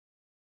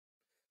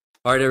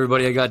All right,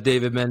 everybody, I got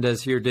David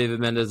Mendes here. David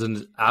Mendes is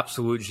an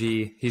absolute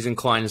G. He's in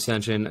client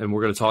Ascension, and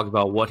we're going to talk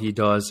about what he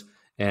does,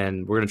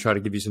 and we're going to try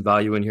to give you some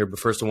value in here. But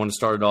first, I want to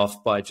start it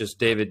off by just,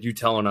 David, you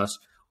telling us,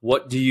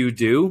 what do you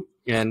do,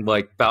 and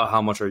about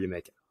how much are you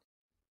making?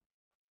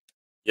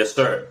 Yes,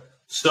 sir.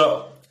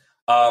 So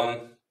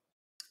what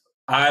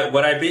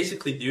I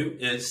basically do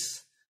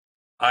is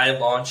I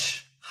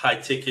launch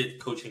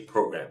high-ticket coaching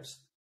programs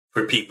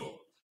for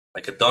people,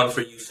 like a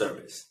done-for-you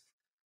service.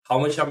 How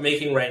much I'm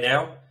making right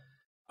now?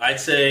 I'd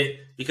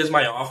say, because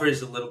my offer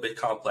is a little bit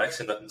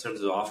complex in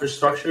terms of offer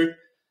structure,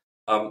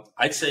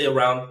 I'd say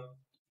around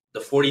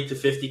the 40 to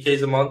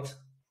 50Ks a month,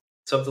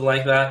 something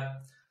like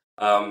that.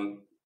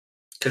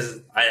 Because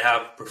I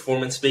have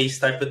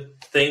performance-based type of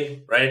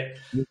thing, right?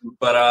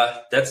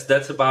 But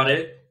that's about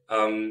it.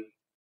 And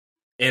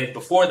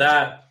before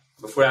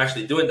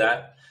actually doing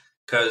that,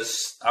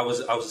 because I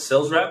was a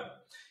sales rep,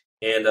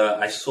 and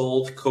I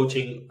sold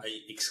coaching. I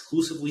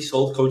exclusively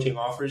sold coaching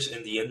offers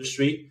in the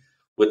industry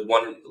with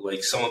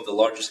some of the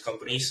largest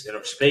companies in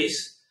our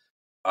space.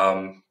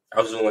 I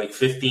was doing like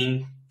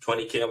 15,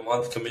 20K a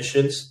month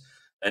commissions,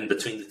 and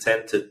between the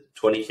 10 to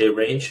 20K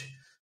range.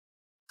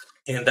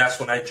 And that's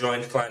when I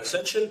joined Client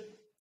Ascension,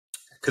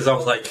 because I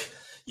was like,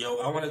 yo,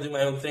 I want to do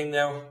my own thing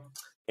now.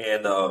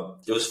 And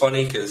it was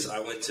funny because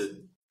I went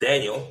to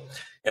Daniel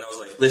and I was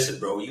like, listen,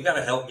 bro, you got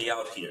to help me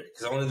out here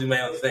because I want to do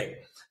my own thing.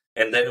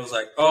 And then it was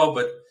like, oh,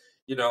 but,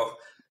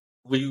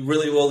 we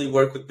really only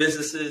work with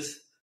businesses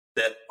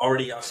that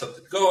already have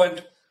something going.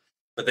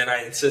 But then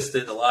I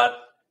insisted a lot.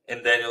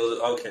 And then it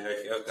was,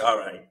 okay, all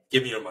right,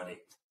 give me your money.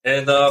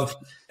 And then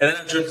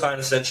I joined Client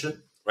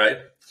Ascension, right?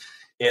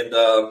 And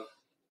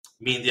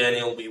me and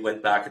Daniel, we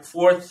went back and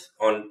forth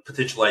on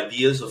potential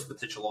ideas of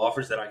potential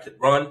offers that I could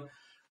run,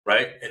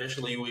 right?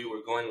 Initially, we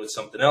were going with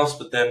something else,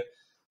 but then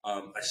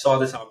I saw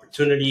this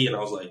opportunity and I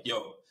was like,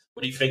 yo,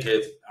 what do you think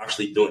of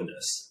actually doing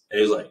this? And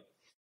he was like,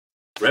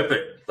 rip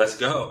it, let's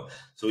go.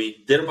 So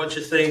we did a bunch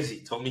of things. He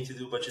told me to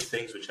do a bunch of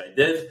things, which I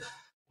did.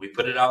 We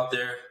put it out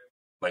there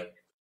like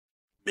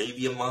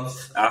maybe a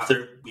month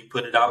after we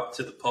put it out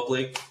to the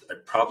public. I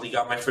probably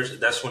got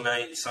that's when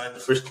I signed the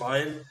first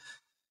client.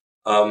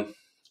 Then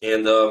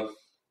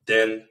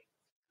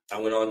I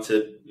went on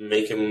to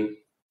make him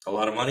a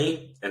lot of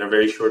money in a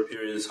very short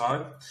period of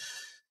time.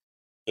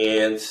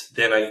 And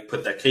then I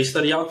put that case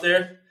study out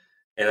there,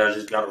 and I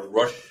just got a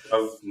rush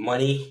of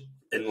money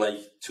in like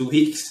 2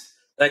 weeks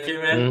that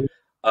came in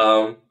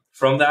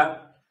from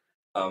that,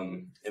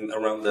 in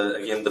around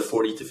the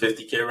 40 to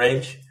 50K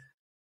range.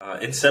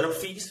 In setup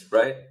fees,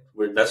 right?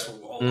 That's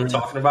all we're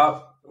talking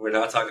about. We're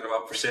not talking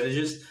about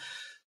percentages,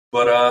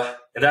 but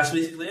and that's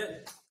basically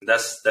it.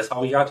 That's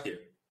how we got here.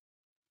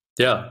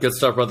 Yeah, good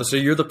stuff, brother. So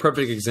you're the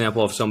perfect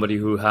example of somebody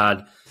who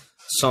had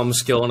some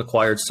skill and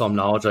acquired some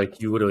knowledge.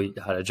 Like you would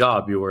have had a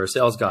job, you were a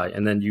sales guy,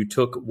 and then you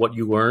took what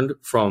you learned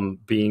from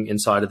being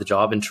inside of the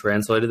job and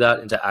translated that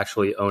into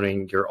actually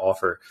owning your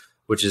offer,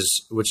 which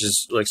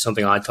is like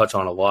something I touch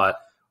on a lot,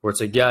 where it's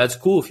like, yeah, it's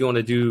cool if you want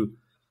to do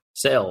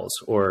sales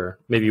or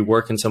maybe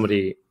work in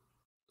somebody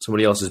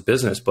else's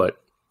business, but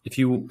if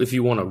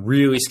you want to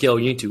really scale,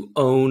 you need to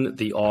own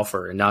the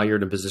offer. And now you're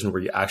in a position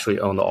where you actually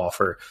own the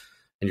offer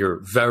and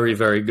you're very,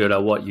 very good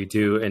at what you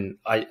do. And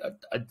I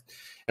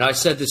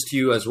said this to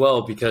you as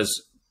well,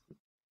 because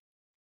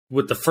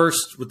with the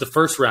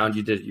first round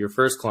you did, your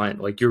first client,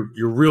 like you're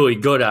really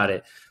good at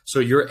it. So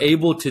you're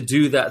able to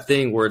do that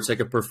thing where it's like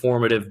a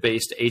performative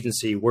based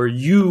agency where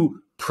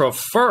you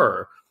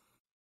prefer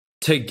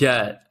to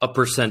get a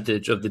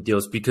percentage of the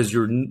deals because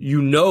you're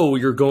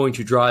going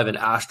to drive an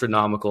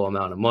astronomical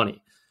amount of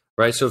money,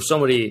 right? So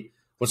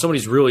when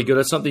somebody's really good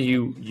at something,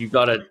 you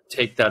got to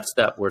take that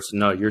step where it's,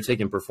 no, you're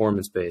taking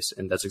performance based,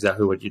 and that's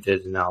exactly what you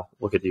did. And now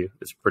look at you.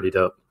 It's pretty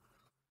dope.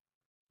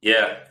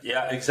 Yeah,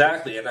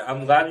 exactly. And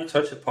I'm glad you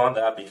touched upon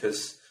that,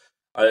 because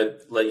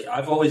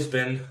I've always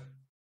been,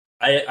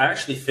 I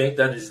actually think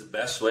that is the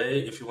best way.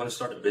 If you want to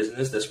start a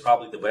business, that's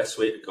probably the best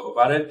way to go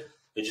about it.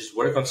 You just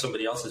work on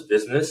somebody else's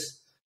business,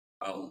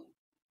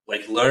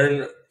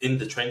 learn in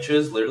the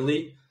trenches,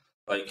 literally,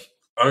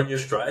 earn your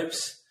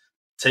stripes,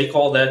 take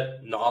all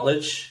that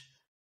knowledge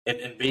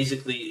and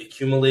basically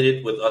accumulate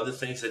it with other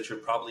things that you're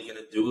probably going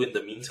to do in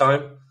the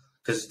meantime.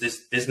 Because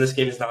this business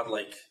game is not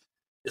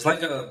it's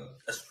like a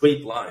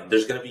straight line.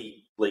 There's going to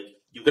be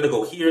you're going to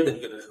go here, then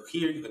you're going to go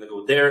here, you're going to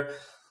go there.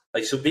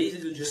 So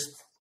basically just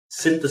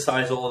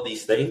synthesize all of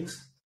these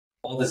things,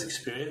 all this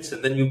experience,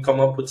 and then you come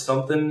up with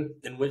something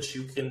in which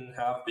you can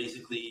have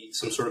basically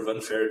some sort of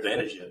unfair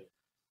advantage in.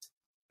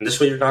 And this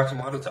way you're not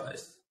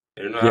commoditized.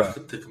 You don't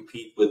have to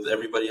compete with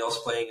everybody else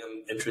playing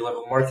in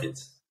entry-level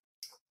markets.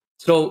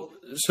 So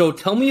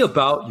tell me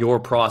about your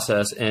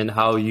process and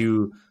how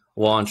you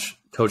launch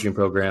coaching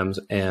programs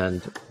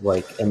and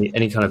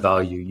any kind of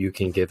value you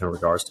can give in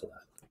regards to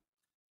that.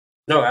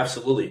 No,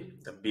 absolutely.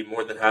 I'd be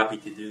more than happy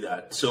to do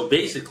that. So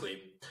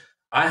basically,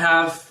 I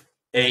have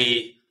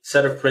a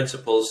set of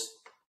principles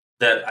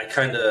that I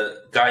kind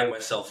of guide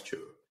myself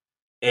through.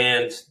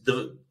 And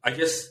I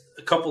guess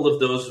a couple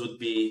of those would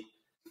be,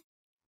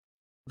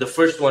 the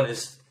first one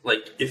is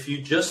like if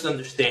you just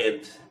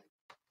understand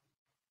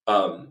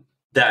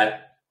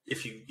that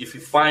if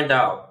you find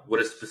out what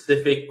a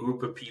specific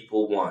group of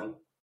people want,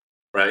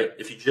 right?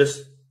 If you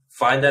just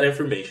find that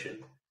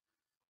information,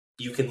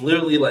 you can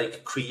literally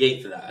like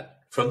create that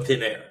from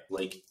thin air.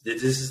 Like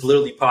this is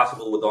literally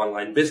possible with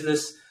online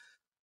business.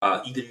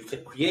 Either you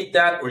can create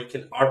that or you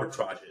can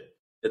arbitrage it.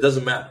 It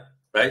doesn't matter,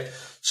 right?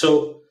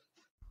 So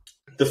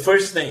the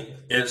first thing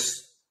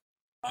is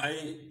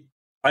I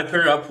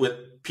pair up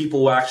with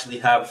people who actually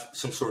have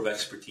some sort of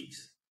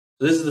expertise.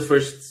 So this is the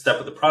first step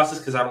of the process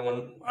because I don't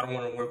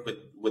want to work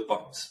with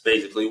bums,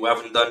 basically, who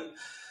haven't done,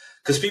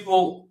 because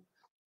people,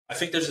 I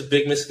think there's a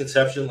big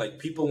misconception, like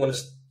people want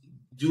to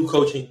do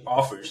coaching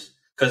offers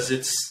because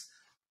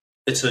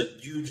it's a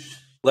huge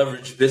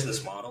leverage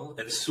business model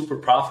and it's super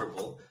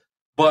profitable.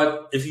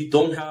 But if you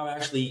don't have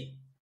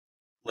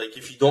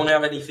if you don't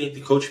have anything to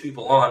coach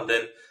people on,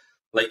 then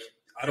like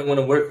I don't want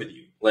to work with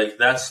you. Like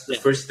that's the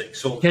first thing.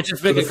 So you can't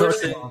just make a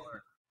coaching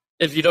offer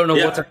if you don't know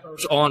what to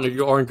coach on or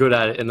you aren't good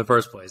at it in the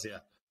first place. Yeah.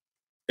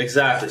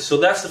 Exactly. So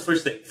that's the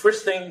first thing.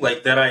 First thing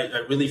like that I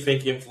really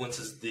think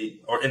influences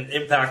and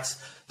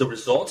impacts the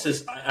results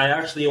is I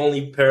actually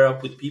only pair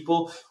up with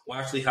people who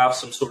actually have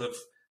some sort of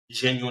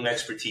genuine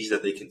expertise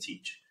that they can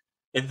teach.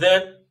 And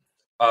then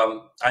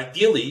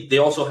ideally they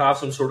also have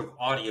some sort of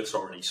audience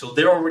already. So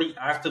they're already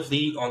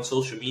actively on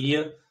social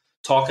media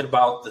talking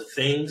about the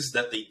things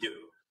that they do.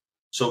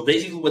 So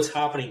basically what's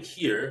happening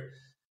here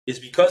is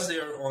because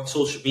they're on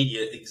social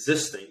media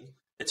existing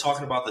and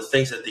talking about the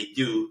things that they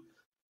do,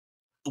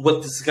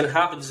 what is going to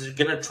happen is they're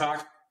going to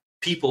attract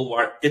people who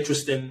are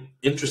interested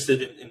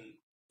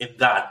in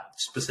that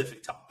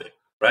specific topic,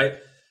 right?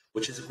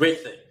 Which is a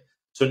great thing.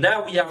 So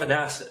now we have an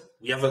asset.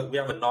 We have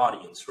an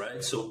audience,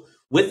 right? So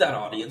with that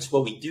audience,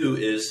 what we do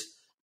is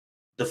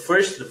the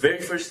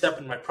very first step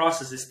in my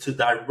process is to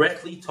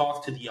directly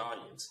talk to the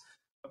audience.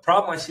 The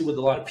problem I see with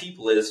a lot of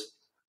people is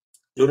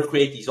they want to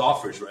create these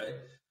offers, right?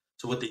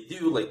 So what they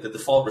do, like the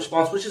default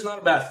response, which is not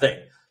a bad thing,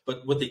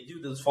 but what they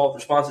do, the default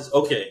response is,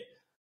 okay,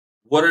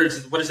 what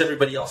is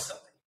everybody else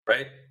selling,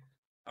 right?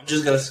 I'm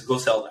just going to go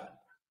sell that,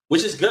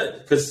 which is good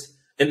because,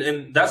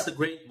 and that's the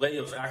great way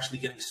of actually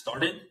getting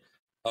started.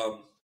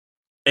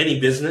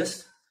 Any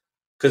business,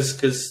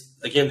 because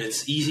again,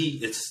 it's easy,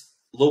 it's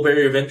low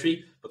barrier of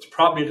entry, but the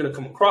problem you're going to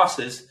come across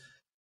is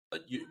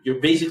you're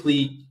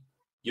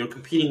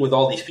competing with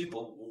all these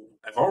people who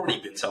have already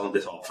been selling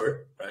this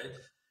offer, right?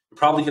 You're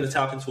probably going to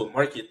tap into a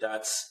market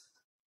that's,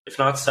 if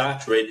not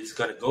saturated, it's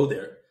going to go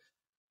there.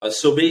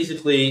 So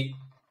basically,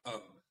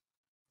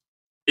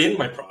 in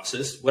my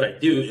process, what I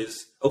do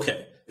is,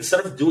 okay,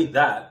 instead of doing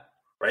that,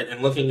 right,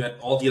 and looking at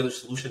all the other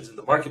solutions in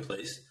the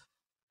marketplace,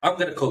 I'm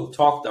going to go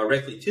talk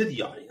directly to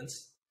the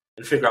audience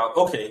and figure out,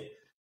 okay,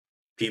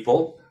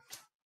 people,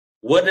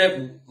 what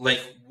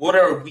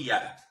are we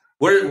at?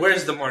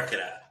 Where's the market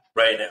at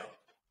right now?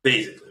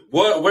 Basically,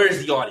 where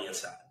is the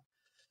audience at?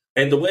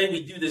 And the way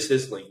we do this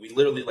is like we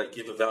literally like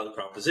give a value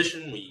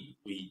proposition.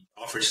 We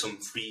offer some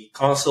free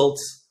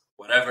consults,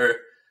 whatever,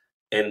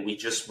 and we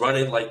just run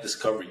it like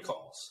discovery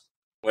calls,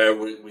 where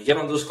we get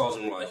on those calls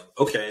and we're like,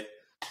 okay,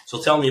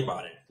 so tell me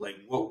about it. Like,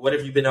 what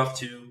have you been up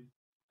to?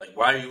 Like,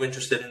 why are you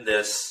interested in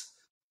this?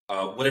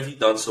 What have you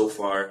done so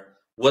far?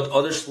 What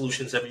other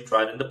solutions have you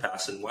tried in the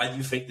past? And why do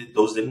you think that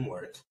those didn't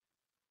work?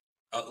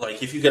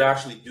 Like, if you could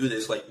actually do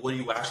this, like, what do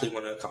you actually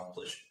want to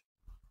accomplish?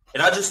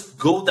 And I just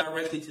go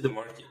directly to the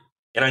market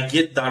and I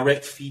get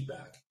direct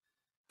feedback.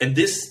 And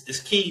this is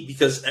key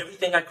because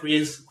everything I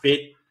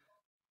create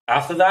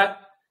after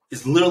that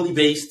is literally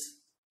based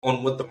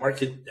on what the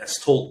market has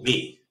told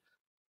me.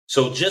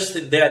 So just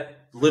in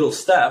that little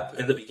step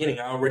in the beginning,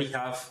 I already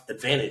have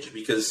advantage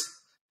because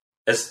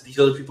as these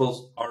other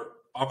people are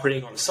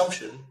operating on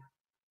assumption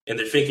and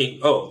they're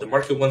thinking, oh, the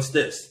market wants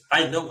this.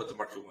 I know what the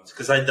market wants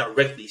because I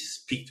directly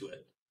speak to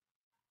it.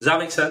 Does that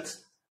make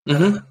sense?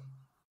 Mm-hmm.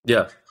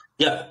 Yeah.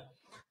 Yeah.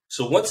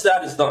 So once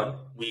that is done,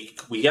 we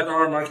get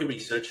our market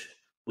research.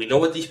 We know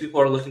what these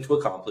people are looking to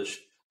accomplish.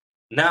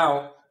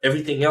 Now,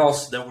 everything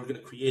else that we're going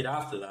to create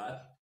after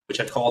that, which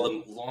I call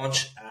them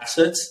launch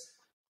assets,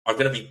 are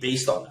going to be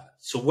based on that.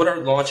 So what are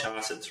launch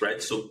assets,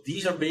 right? So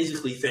these are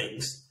basically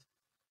things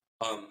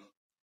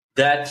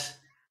that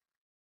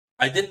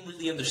I didn't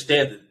really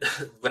understand.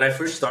 When I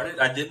first started,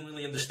 I didn't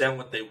really understand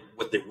what they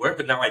were,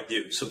 but now I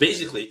do. So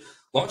basically,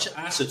 launch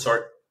assets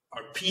are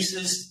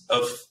pieces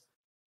of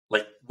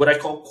like what I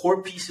call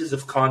core pieces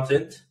of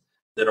content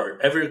that are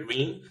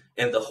evergreen.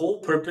 And the whole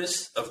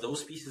purpose of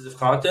those pieces of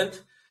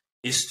content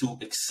is to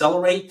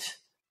accelerate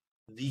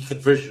the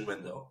conversion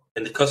window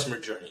and the customer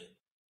journey.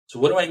 So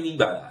what do I mean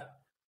by that?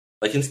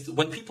 Like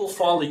when people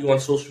follow you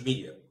on social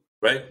media,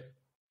 right?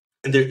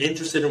 And they're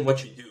interested in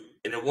what you do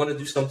and they want to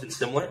do something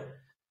similar.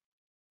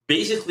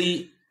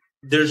 Basically,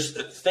 there's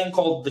a thing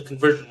called the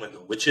conversion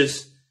window, which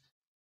is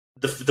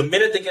the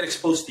minute they get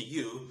exposed to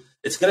you,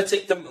 it's going to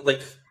take them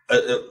like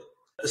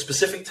a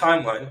specific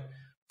timeline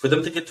for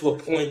them to get to a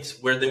point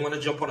where they want to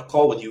jump on a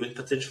call with you and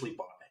potentially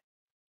buy,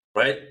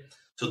 right?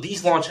 So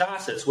these launch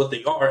assets, what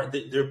they are,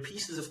 they're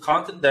pieces of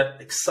content that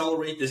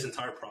accelerate this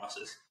entire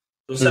process.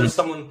 So instead of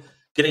someone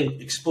getting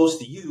exposed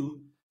to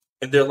you,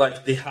 and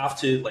they have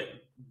to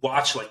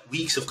watch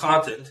weeks of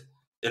content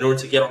in order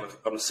to get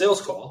on a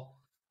sales call,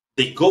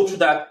 they go through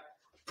that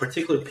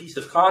particular piece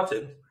of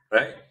content,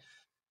 right?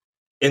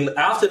 And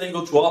after they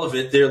go through all of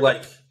it, they're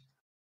like,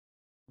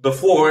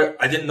 before,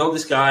 I didn't know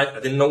this guy, I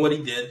didn't know what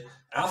he did.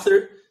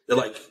 After, they're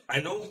like, I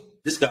know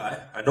this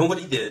guy, I know what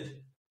he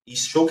did. He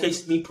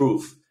showcased me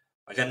proof.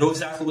 I know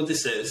exactly what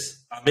this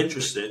is. I'm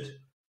interested.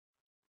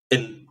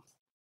 And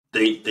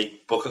they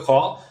book a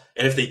call.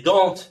 And if they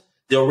don't,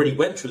 they already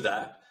went through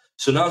that.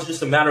 So now it's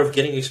just a matter of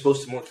getting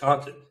exposed to more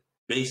content,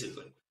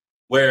 basically.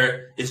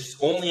 Where it's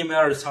only a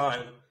matter of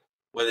time,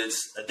 whether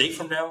it's a day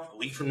from now, a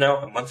week from now,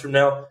 a month from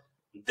now,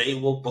 they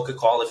will book a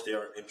call if they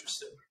are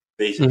interested,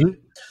 basically.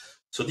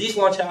 So these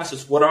launch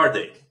assets, what are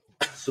they?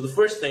 So the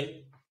first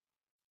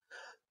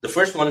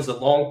one is the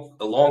long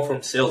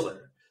form sales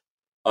letter.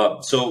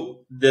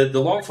 So the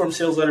long form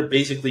sales letter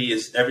basically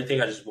is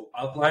everything I just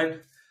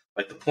outlined.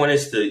 Like the point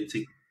is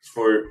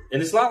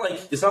and it's not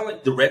like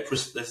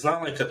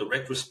a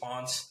direct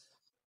response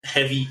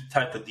heavy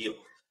type of deal,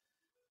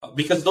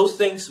 because those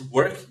things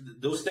work.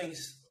 Those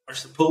things are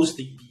supposed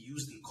to be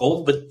used in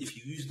cold, but if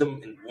you use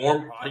them in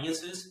warm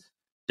audiences,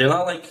 they're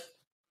not like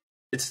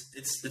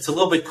it's a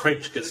little bit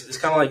cringe, because it's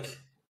kind of like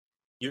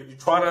you're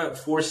trying to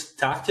force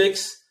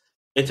tactics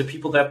into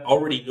people that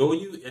already know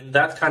you, and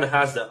that kind of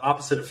has the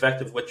opposite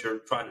effect of what you're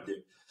trying to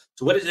do.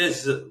 So what it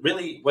is,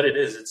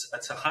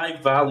 it's a high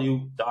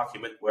value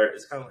document where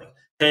it's kind of like,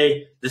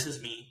 hey, this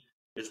is me.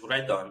 Here's what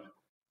I've done.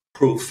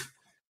 Proof.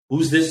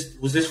 Who's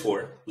this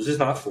for? Who's this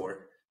not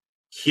for?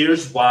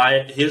 Here's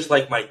why. Here's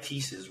my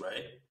thesis,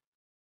 right?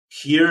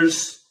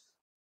 Here's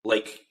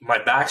my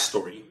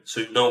backstory,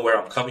 so you know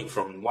where I'm coming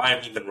from and why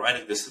I'm even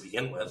writing this to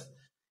begin with.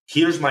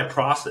 Here's my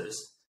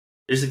process.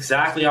 Here's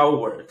exactly how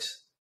it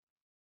works.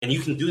 And you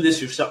can do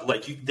this yourself.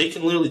 They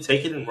can literally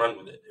take it and run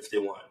with it if they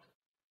want.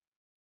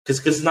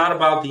 Because it's not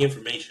about the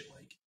information.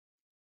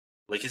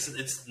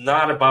 It's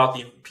not about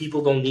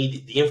people don't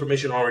need the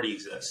information already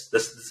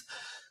exists.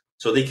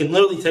 So they can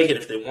literally take it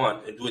if they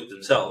want and do it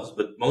themselves,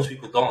 but most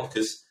people don't,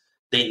 because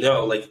they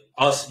know,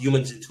 us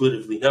humans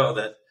intuitively know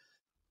that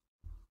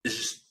it's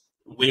just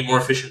way more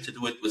efficient to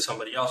do it with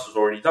somebody else who's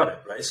already done it,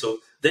 right? So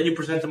then you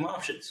present them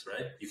options,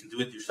 right? You can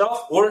do it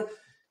yourself, or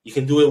you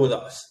can do it with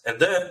us. And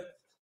then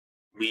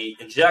we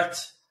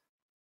inject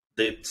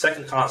the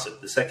second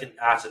concept, the second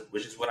asset,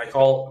 which is what I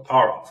call a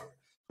power offer.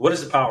 What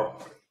is a power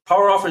offer?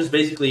 Power offer is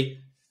basically,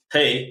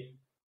 hey,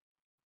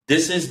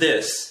 this is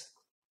this.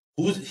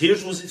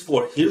 Here's what it's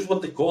for. Here's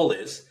what the goal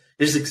is.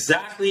 Here's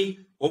exactly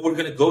what we're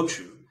going to go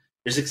through.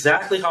 Here's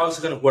exactly how it's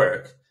going to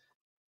work.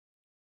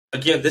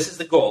 Again, this is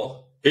the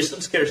goal. Here's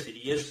some scarcity.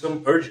 Here's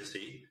some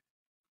urgency.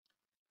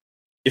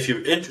 If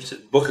you're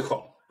interested, book a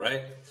call,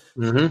 right?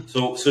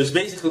 So it's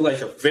basically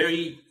a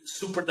very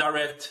super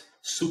direct,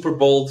 super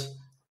bold,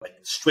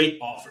 straight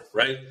offer,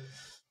 right?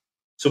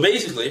 So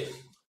basically,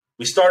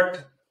 we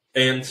start,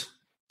 and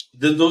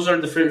those are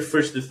the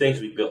first two things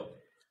we build.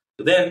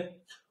 So then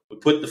we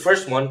put the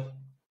first one,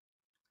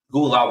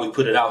 Google out, we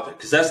put it out there,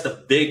 because that's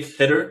the big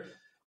hitter,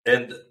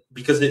 and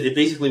because it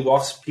basically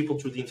walks people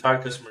through the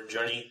entire customer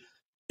journey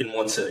in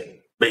one sitting,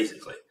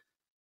 basically.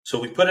 So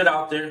we put it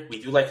out there.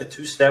 We do a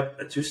two-step.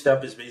 A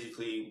two-step is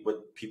basically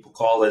what people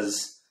call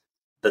as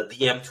the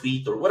DM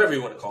tweet, or whatever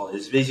you want to call it.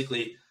 It's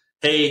basically,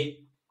 hey,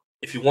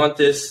 if you want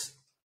this,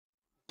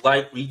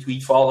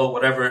 retweet, follow,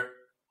 whatever,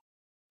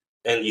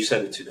 and you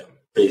send it to them,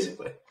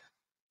 basically.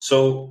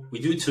 So we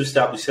do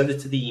two-step. We send it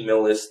to the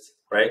email list,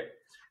 right?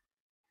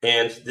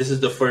 And this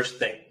is the first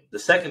thing. The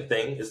second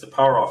thing is the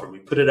power offer. We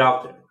put it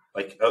out there,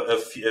 a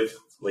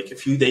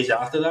few days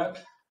after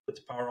that. Put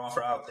the power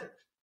offer out there.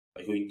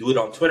 We do it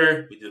on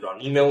Twitter, we do it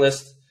on email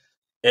list,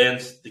 and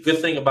the good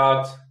thing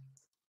about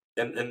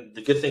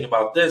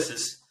this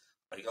is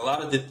a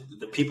lot of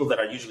the people that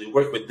I usually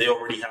work with, they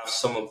already have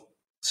some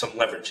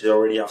leverage. They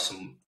already have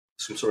some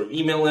sort of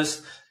email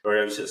list,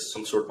 or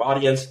some sort of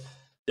audience.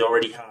 They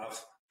already have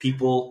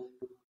people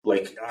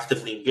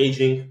actively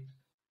engaging.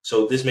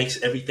 So this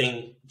makes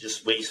everything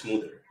just way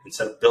smoother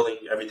instead of building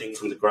everything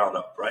from the ground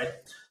up, right?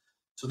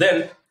 So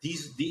then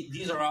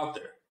these are out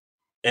there.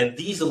 And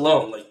these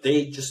alone,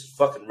 they just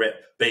fucking rip,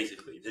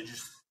 basically. They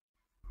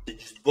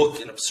just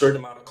book an absurd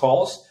amount of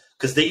calls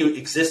because they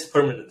exist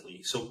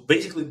permanently. So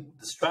basically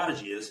the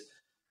strategy is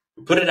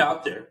we put it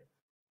out there,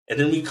 and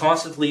then we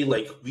constantly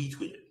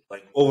retweet it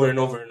over and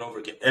over and over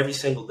again every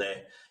single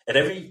day. And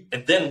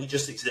then we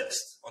just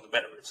exist on the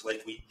metaverse.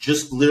 We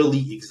just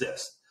literally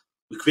exist.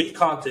 We create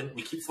content,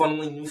 we keep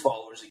funneling new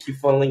followers, we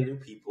keep funneling new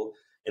people,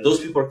 and those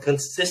people are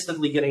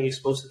consistently getting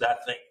exposed to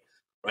that thing,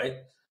 right?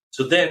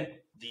 So then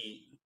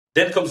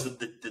comes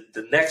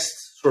the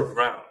next sort of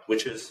round,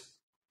 which is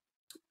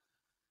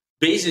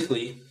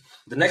basically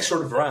the next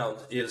sort of round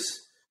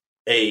is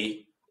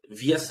a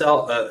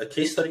VSL, a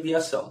case study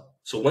VSL.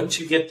 So once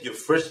you get your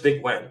first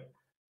big win,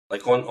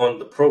 on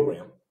the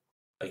program,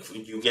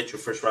 you get your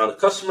first round of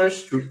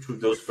customers through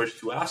those first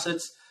two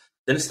assets,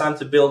 then it's time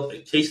to build a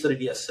case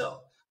study VSL.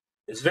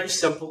 It's very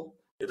simple.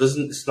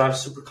 It's not a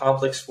super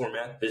complex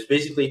format. It's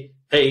basically,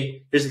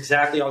 hey, here's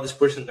exactly how this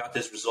person got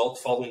this result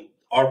following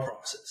our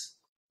process,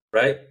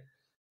 right?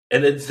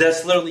 And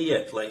that's literally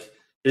it. Like,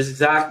 there's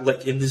exactly,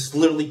 like, and this is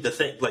literally the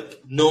thing.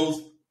 Like,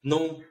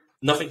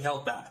 nothing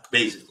held back,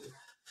 basically.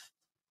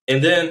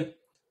 And then,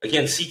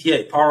 again,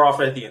 CTA, power off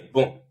at the end,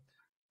 boom.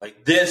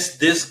 Like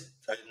this,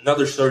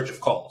 another surge of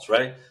calls,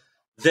 right?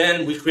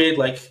 Then we create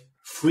like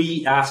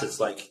free assets,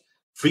 like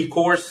free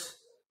course,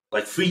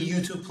 like free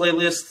YouTube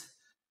playlist.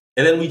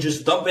 And then we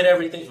just dump it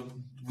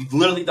everything. We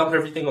literally dump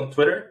everything on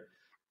Twitter.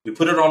 We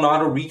put it on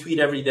auto retweet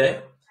every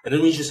day. And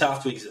then we just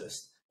have to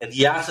exist. And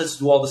the assets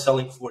do all the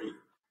selling for you.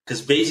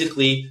 Because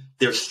basically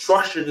they're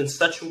structured in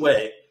such a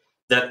way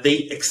that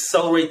they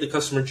accelerate the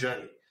customer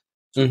journey.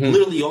 So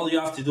literally all you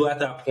have to do at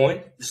that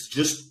point is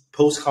just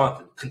post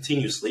content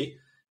continuously.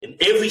 And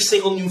every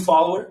single new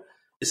follower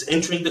is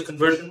entering the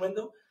conversion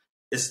window,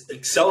 is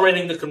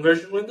accelerating the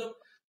conversion window,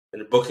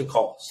 and they're booking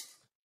calls.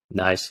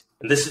 Nice.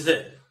 And this is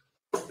it.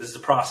 This is the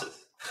process.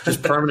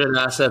 Just permanent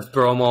assets,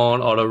 throw them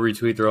on, auto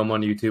retweet, throw them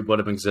on YouTube, let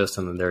them exist,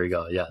 and then there you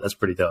go. Yeah, that's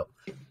pretty dope.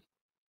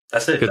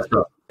 That's it. Good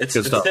stuff. It's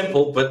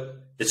simple, but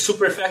it's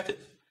super effective.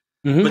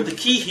 But the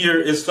key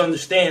here is to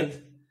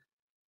understand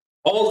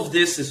all of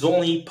this is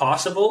only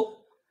possible,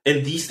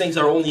 and these things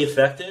are only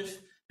effective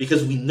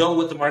because we know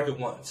what the market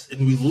wants,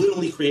 and we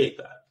literally create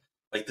that.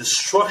 Like the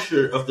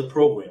structure of the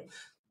program,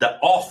 the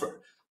offer,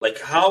 like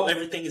how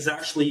everything is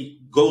actually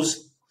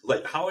goes,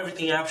 like how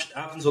everything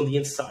happens on the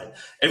inside.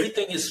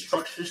 Everything is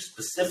structured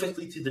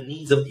specifically to the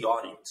needs of the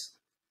audience.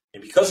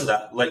 And because of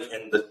that, like,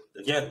 and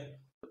again,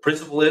 the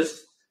principle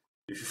is,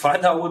 if you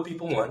find out what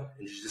people want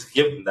and you just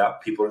give them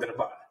that, people are going to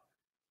buy.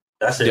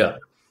 That's it.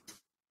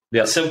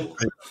 Yeah. Simple.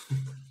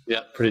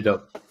 Yeah, pretty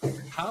dope.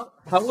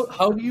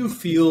 How do you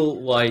feel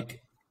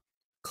like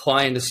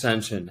Client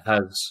Ascension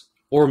has,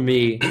 or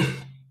me,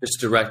 just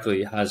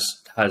directly has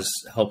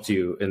helped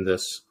you in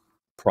this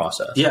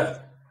process? Yeah,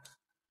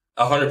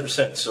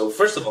 100%. So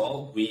first of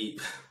all, we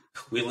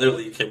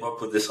literally came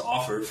up with this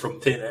offer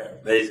from thin air,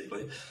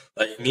 basically.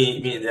 Like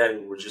me and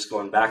Danny were just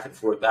going back and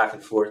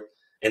forth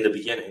in the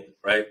beginning,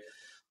 right?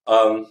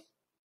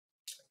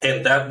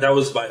 And that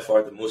was by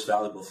far the most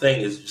valuable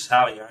thing, is just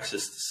having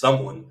access to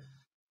someone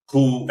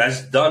who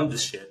has done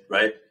this shit,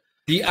 right?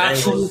 The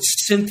actual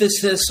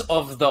synthesis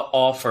of the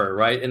offer,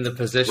 right? In the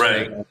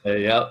positioning. Right.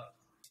 Yep.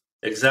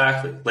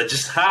 Exactly. Like,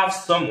 just have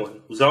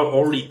someone who's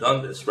already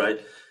done this, right?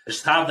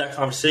 Just have that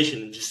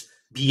conversation and just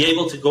be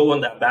able to go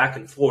on that back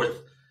and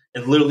forth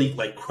and literally,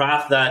 like,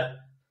 craft that,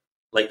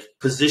 like,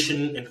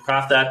 position and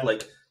craft that,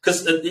 like,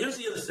 because here's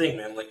the other thing,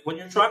 man. Like, when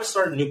you're trying to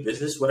start a new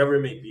business, whatever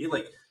it may be,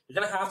 like, you're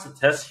going to have to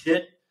test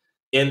shit.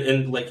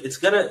 And like, it's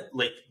going to,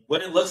 like,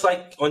 what it looks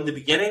like on the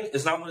beginning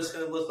is not what it's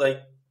going to look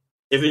like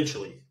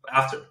eventually,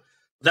 after.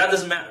 That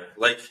doesn't matter.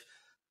 Like,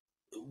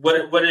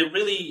 what it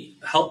really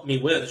helped me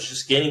with is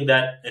just gaining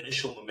that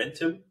initial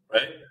momentum,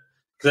 right?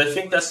 Because I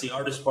think that's the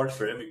hardest part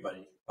for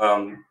everybody,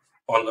 on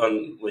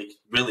like,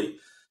 really.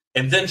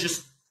 And then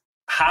just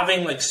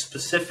having, like,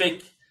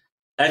 specific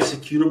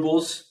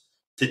executables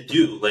to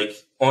do, like,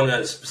 on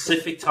a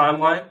specific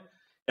timeline,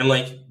 and,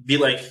 like, be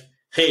like,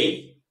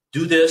 hey,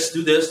 do this,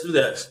 do this, do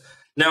this.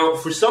 Now,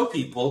 for some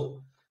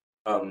people,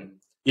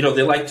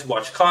 they like to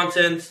watch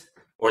content,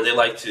 or they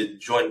like to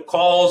join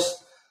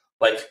calls.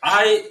 Like,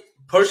 I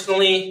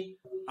personally,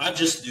 I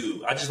just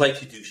like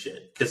to do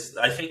shit, because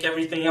I think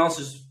everything else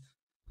is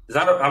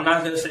not, I'm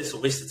not going to say it's a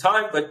waste of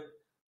time, but,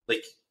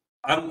 like,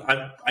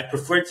 I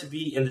prefer to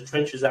be in the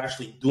trenches,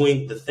 actually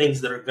doing the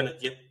things that are going to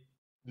get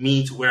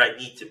me to where I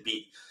need to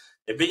be.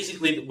 And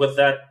basically what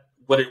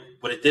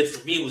it did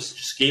for me was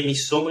just gave me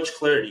so much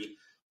clarity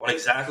on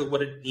exactly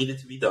what it needed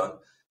to be done,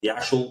 the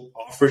actual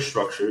offer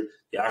structure,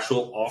 the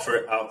actual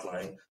offer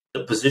outline,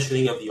 the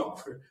positioning of the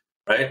offer,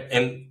 right?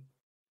 And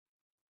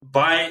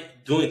by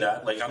doing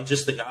that, like, I'm a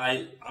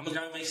guy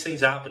who makes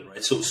things happen,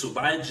 right? So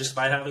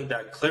by having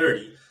that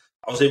clarity,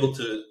 I was able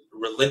to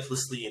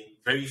relentlessly and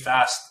very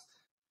fast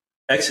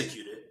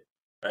execute it,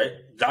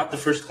 right? Got the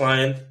first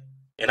client,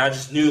 and I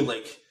just knew,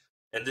 like,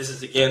 and this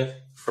is again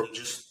from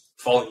just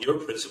following your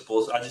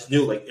principles, I just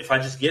knew, like, if I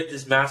just get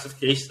this massive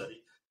case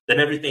study, then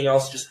everything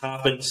else just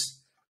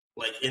happens,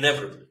 like,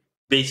 inevitably,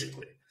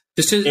 basically.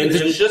 It's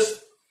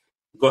just,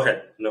 go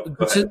ahead. No,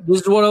 go ahead.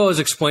 This is what I was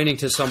explaining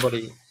to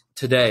somebody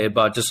today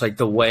about just, like,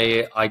 the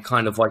way I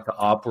kind of like to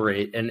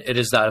operate. And it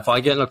is that if I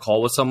get in a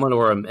call with someone,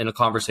 or I'm in a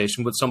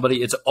conversation with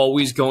somebody, it's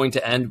always going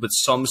to end with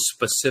some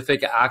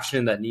specific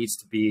action that needs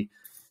to be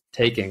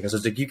taken. Because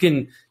it's like, you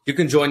can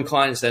join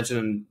Client Ascension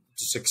and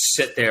just, like,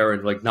 sit there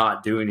and, like,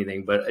 not do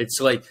anything. But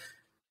it's like,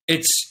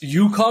 it's,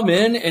 you come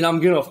in and I'm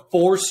going to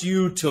force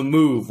you to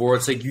move, or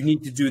it's like, you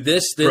need to do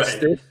this,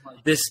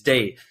 this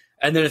date.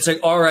 And then it's like,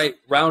 all right,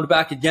 round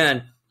back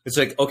again. It's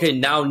like, okay,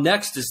 now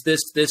next is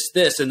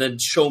this, and then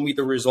show me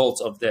the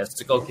results of this.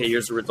 It's like, okay,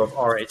 here's the result.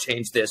 All right,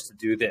 change this to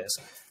do this,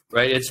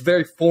 right? It's a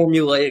very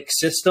formulaic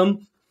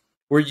system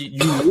where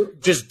you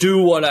just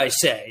do what I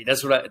say.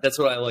 That's what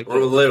I like. Or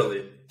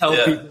literally tell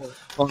people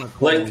on a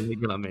call, like,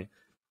 on me.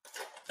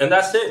 And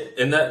that's it.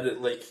 And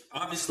that, like,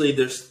 obviously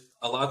there's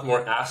a lot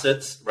more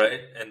assets, right?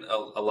 And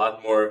a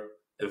lot more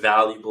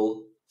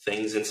valuable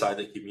things inside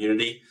the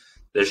community.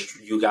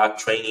 You got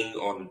training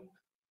on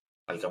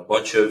like a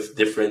bunch of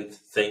different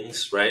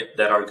things, right?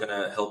 That are going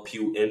to help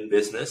you in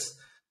business.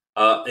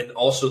 And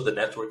also the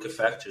network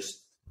effect.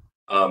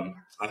 I've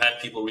had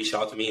people reach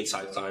out to me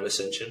inside Client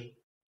Ascension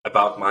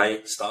about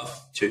my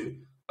stuff too,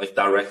 like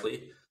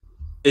directly.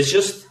 It's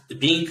just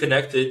being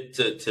connected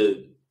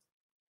to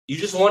you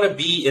just want to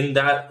be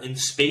in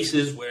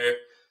spaces where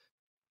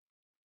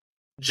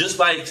just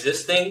by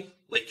existing,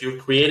 like you're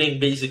creating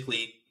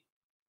basically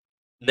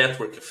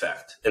network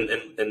effect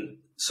and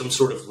some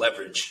sort of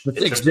leverage.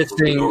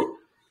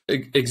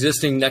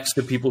 Existing next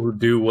to people who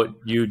do what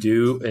you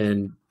do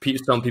and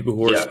some people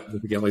who are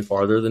significantly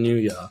farther than you.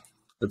 Yeah.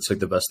 That's like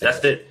the best thing.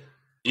 That's it.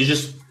 You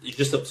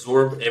just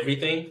absorb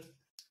everything.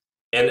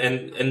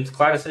 And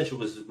Client Ascension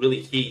was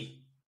really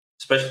key,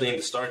 especially in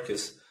the start,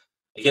 because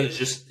again,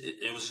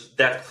 it was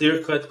that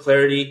clear-cut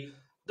clarity,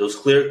 those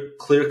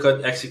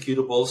clear-cut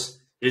executables.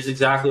 Here's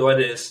exactly what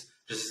it is.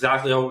 Here's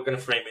exactly how we're going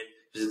to frame it.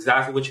 Here's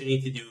exactly what you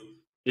need to do.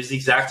 Here's the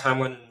exact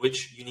timeline in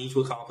which you need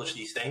to accomplish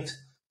these things.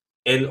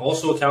 And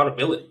also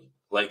accountability.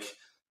 Like,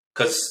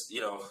 because,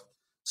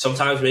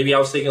 sometimes maybe I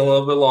was taking a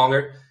little bit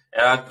longer,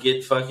 and I'd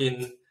get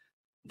fucking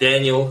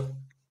Daniel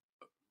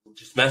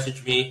just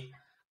message me,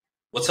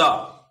 what's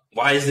up?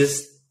 Why is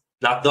this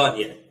not done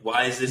yet?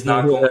 Why is this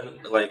not going,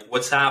 like,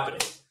 what's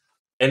happening?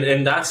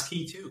 And that's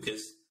key too,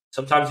 because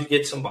sometimes you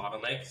get some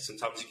bottleneck,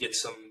 sometimes you get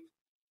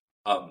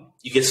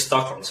you get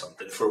stuck on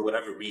something for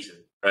whatever reason,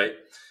 right?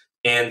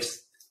 And,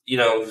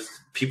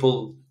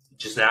 people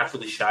just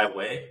naturally shy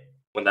away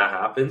when that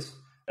happens.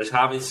 Just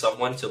having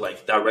someone to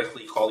like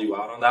directly call you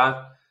out on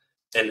that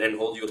and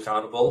hold you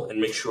accountable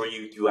and make sure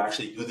you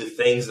actually do the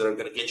things that are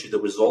going to get you the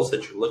results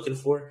that you're looking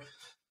for.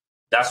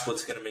 That's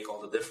what's going to make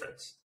all the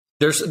difference.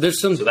 There's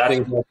some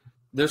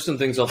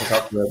things off the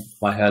top of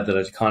my head that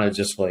I kind of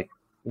just like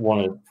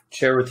want to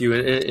share with you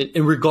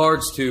in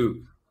regards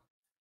to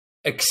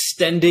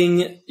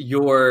extending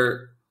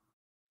your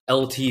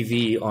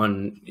LTV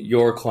on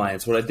your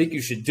clients. What I think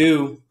you should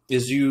do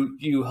is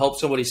you help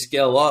somebody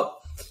scale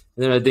up,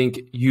 and then I think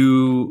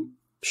you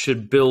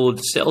should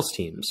build sales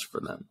teams for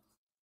them.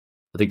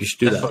 I think you should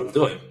do that. That's what I'm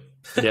doing.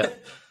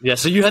 Yeah.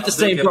 So you have the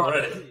same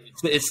problem.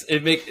 That's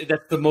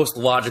the most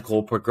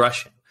logical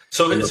progression.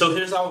 So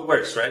here's how it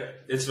works, right?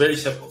 It's very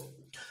simple.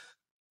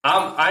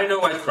 I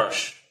know I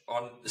crush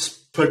on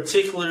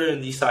particular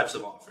in these types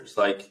of offers.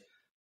 Like,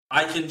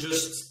 I can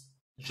just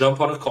jump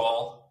on a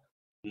call,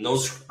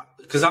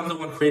 because I'm the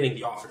one creating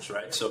the offers,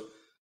 right? So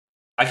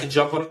I can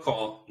jump on a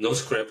call, no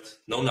script,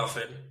 no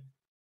nothing,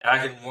 and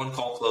I can one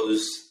call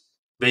close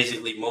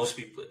basically most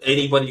people,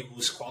 anybody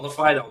who's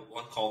qualified, on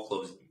one call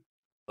closing.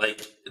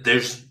 Like,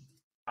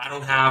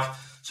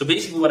 so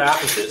basically what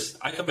happens is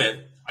I come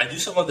in, I do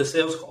some of the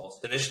sales calls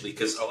initially,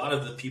 because a lot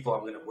of the people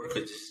I'm going to work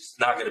with is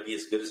not going to be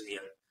as good as me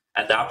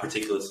at that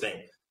particular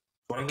thing.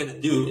 What I'm going to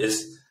do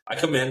is I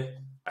come in,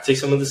 I take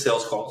some of the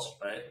sales calls,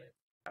 right?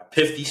 I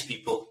piff these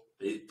people.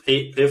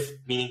 Piff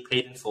meaning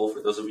paid in full,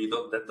 for those of you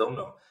that don't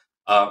know.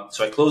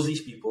 So I close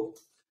these people,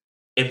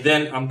 and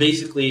then I'm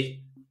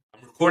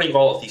recording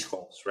all of these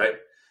calls, right?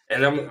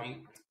 And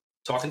I'm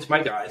talking to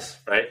my guys,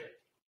 right?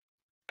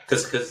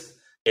 Because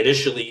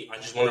initially I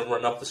just want to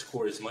run up the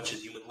score as much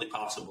as humanly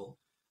possible,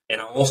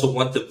 and I also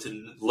want them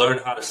to learn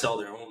how to sell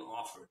their own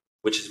offer,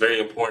 which is very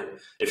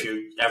important. If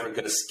you're ever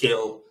going to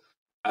scale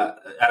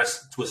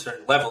to a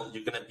certain level,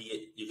 you're going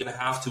to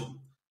have to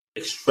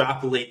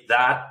extrapolate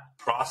that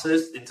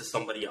process into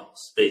somebody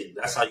else. Basically,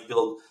 that's how you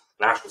build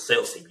an actual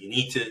sales team. You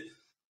need to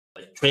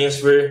like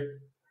transfer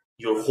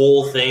your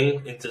whole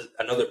thing into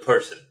another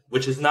person,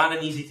 which is not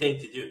an easy thing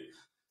to do.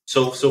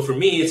 So for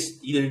me,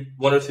 it's either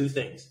one or two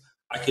things.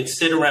 I could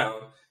sit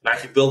around and I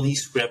could build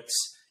these scripts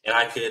and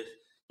I could,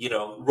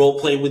 role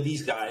play with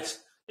these guys.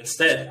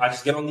 Instead, I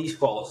just get on these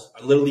calls.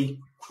 I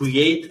literally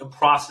create a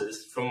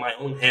process from my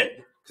own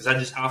head, because I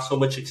just have so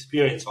much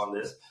experience on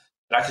this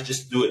that I could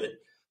just do it.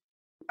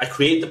 I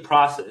create the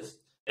process,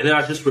 and then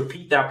I just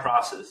repeat that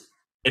process.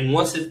 And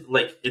once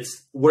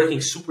it's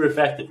working super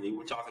effectively,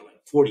 we're talking like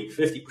 40,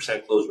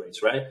 50% close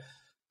rates, right?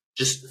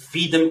 Just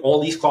feed them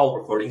all these call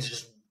recordings,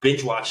 just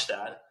binge watch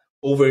that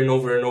over and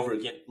over and over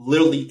again,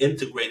 literally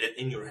integrate it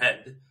in your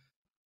head,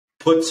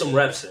 put some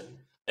reps in,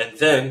 and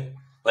then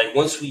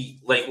I'm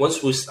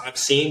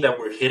seeing that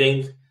we're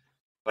hitting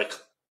like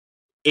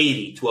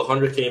 80 to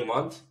 100K a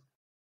month,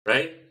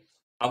 right?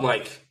 I'm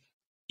like,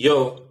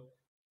 yo,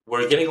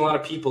 we're getting a lot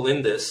of people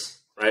in this,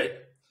 right?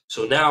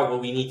 So now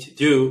what we need to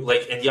do,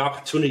 and the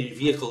opportunity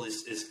vehicle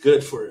is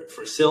good for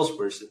a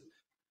salesperson.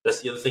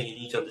 That's the other thing you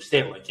need to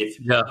understand. Like, if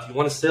you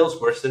want a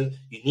salesperson,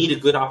 you need a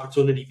good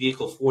opportunity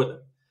vehicle for them,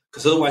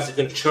 because otherwise they're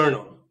going to churn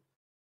on you,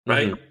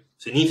 right? Mm-hmm.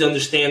 So you need to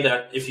understand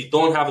that if you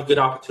don't have a good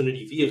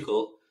opportunity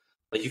vehicle,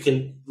 you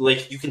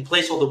can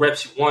place all the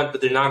reps you want,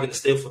 but they're not going to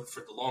stay for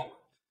the long run.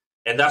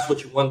 And that's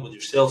what you want with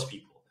your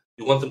salespeople.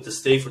 You want them to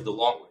stay for the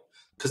long run,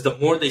 because the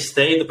more they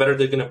stay, the better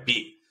they're going to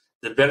be.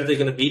 The better they're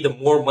going to be, the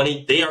more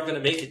money they are going to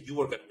make and you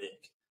are going to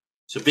make.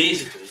 So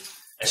basically,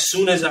 As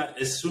soon as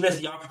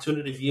the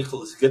opportunity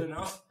vehicle is good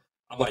enough,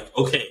 I'm like,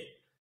 okay,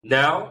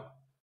 now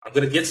I'm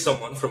going to get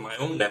someone from my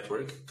own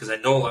network, because I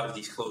know a lot of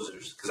these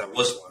closers, because I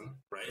was one,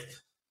 right?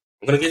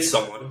 I'm going to get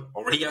someone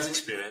already has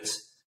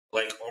experience,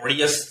 like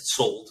already has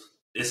sold,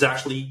 is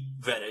actually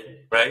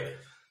vetted, right?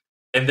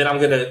 And then I'm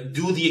going to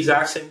do the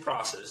exact same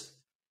process.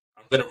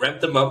 I'm going to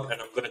ramp them up,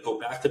 and I'm going to go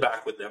back to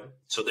back with them.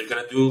 So they're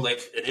going to do,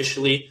 like,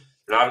 initially,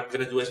 they're not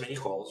going to do as many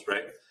calls,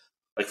 right?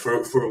 Like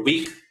for a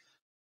week,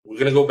 we're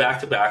going to go back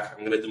to back.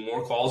 I'm going to do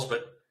more calls,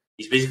 but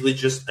he's basically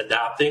just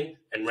adapting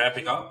and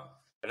ramping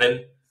up, and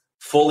then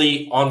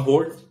fully on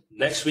board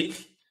next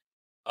week.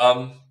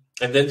 And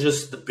then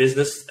just the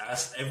business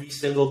as every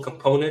single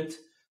component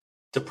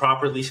to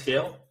properly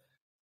scale.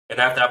 And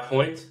at that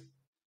point,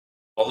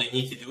 all you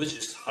need to do is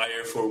just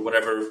hire for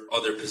whatever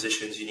other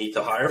positions you need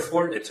to hire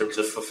for in terms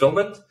of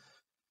fulfillment,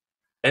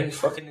 and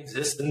fucking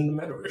exist in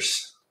the metaverse.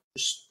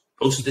 Just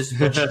post as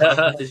much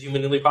content as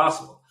humanly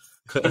possible.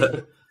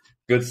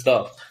 Good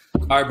stuff.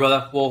 All right,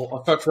 brother. Well,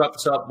 I'll start to wrap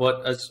this up,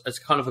 but as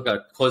kind of like a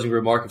closing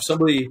remark, if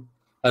somebody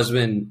has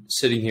been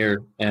sitting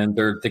here and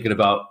they're thinking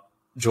about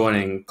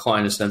joining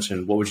Client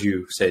Ascension, what would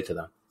you say to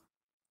them?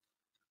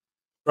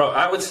 Bro,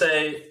 I would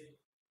say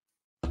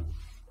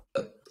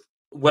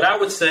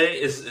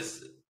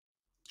is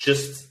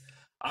just,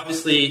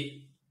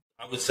 obviously,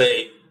 I would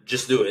say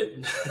just do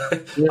it,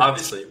 yeah.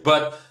 Obviously,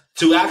 but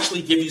to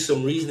actually give you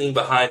some reasoning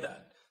behind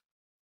that.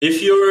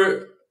 If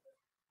you're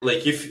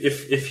like,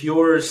 if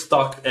you're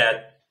stuck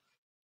at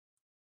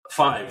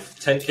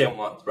 10K a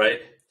month,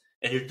 right?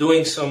 And you're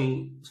doing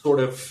some sort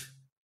of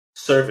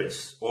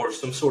service or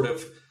some sort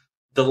of,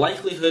 the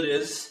likelihood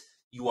is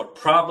you are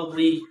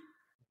probably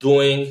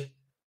doing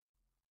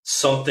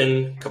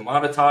something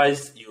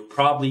commoditized. You're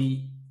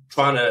probably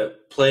trying to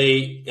play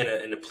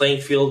in a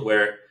playing field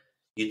where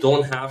you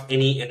don't have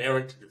any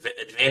inherent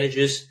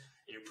advantages.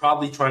 And you're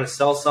probably trying to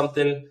sell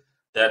something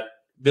that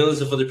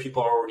millions of other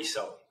people are already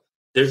selling.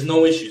 There's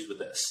no issues with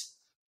this.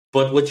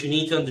 But what you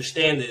need to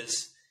understand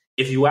is,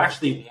 if you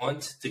actually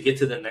want to get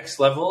to the next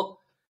level,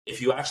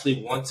 if you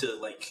actually want to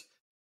like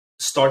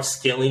start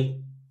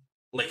scaling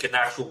like an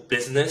actual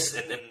business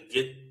and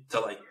get to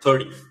like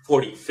 30,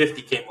 40,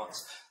 50K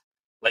months,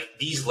 like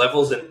these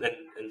levels and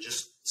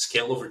just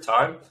scale over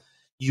time,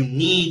 you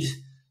need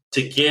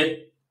to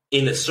get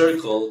in a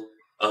circle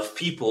of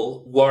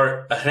people who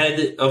are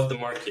ahead of the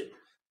market.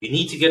 You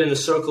need to get in a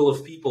circle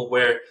of people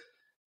where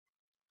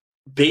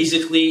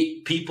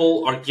basically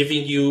people are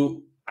giving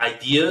you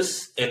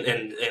ideas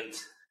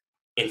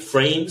and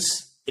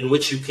frames in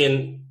which you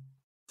can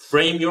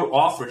frame your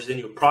offers and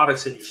your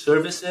products and your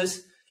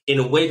services in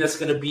a way that's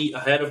going to be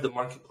ahead of the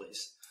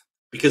marketplace.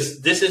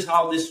 Because this is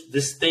how this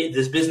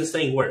business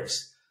thing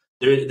works.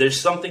 There's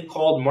something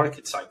called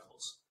market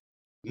cycles,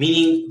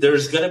 meaning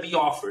there's going to be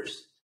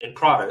offers and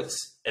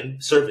products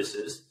and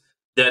services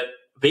that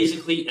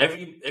basically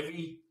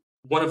every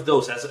one of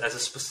those has a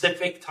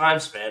specific time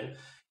span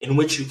in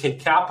which you can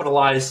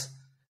capitalize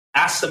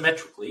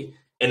asymmetrically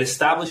and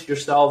establish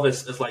yourself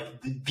as like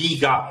the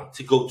guy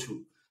to go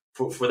to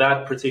for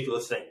that particular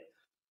thing.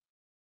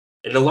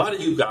 And a lot of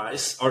you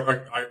guys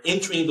are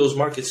entering those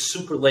markets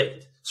super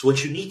late. So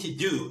what you need to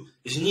do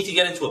is you need to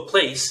get into a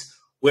place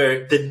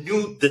where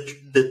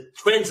the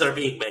trends are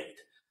being made.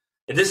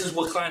 And this is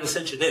what Client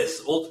Ascension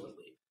is,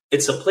 ultimately.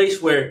 It's a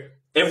place where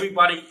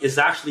everybody is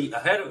actually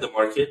ahead of the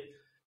market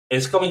and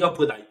is coming up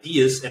with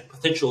ideas and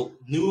potential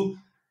new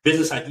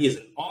business ideas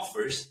and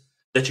offers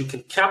that you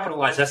can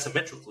capitalize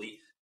asymmetrically,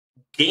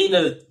 gain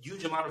a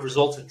huge amount of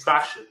results and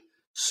traction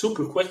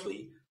super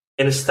quickly,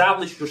 and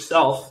establish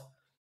yourself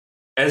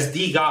as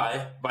the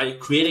guy by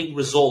creating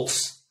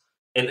results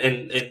and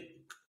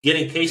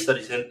getting case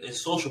studies and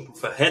social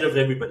proof ahead of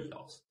everybody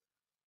else.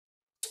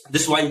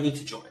 This is why you need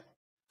to join.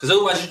 Because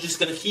otherwise you're just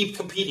going to keep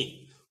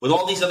competing with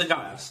all these other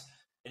guys,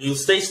 and you'll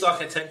stay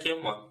stuck at 10K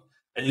a month,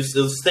 and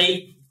you'll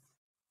stay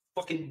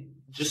fucking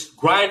just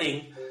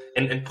grinding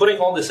and putting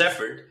all this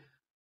effort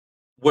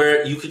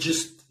where you could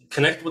just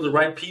connect with the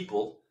right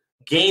people,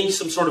 gain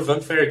some sort of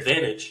unfair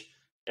advantage,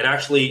 and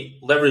actually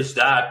leverage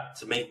that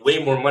to make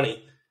way more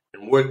money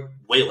and work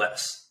way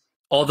less.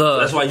 So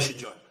that's why you should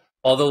join.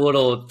 All the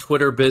little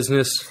Twitter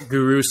business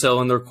gurus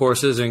selling their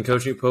courses and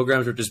coaching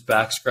programs are just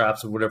back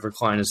scraps of whatever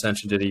Client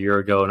Ascension did a year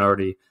ago and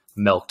already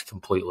milked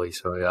completely.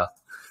 So yeah,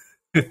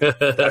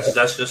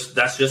 that's just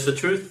the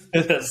truth.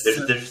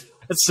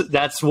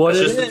 That's what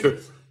it is. The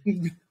truth.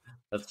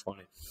 That's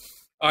funny.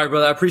 All right,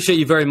 brother. I appreciate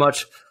you very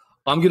much.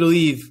 I'm going to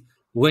leave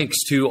links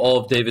to all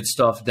of David's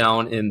stuff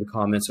down in the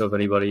comments. So if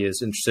anybody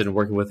is interested in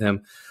working with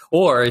him,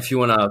 or if you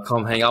want to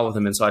come hang out with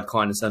him inside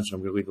Client Ascension,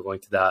 I'm going to leave a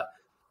link to that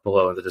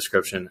below in the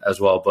description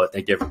as well. But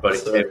thank you, everybody.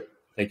 Yes,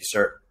 thank you,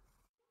 sir.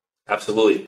 Absolutely.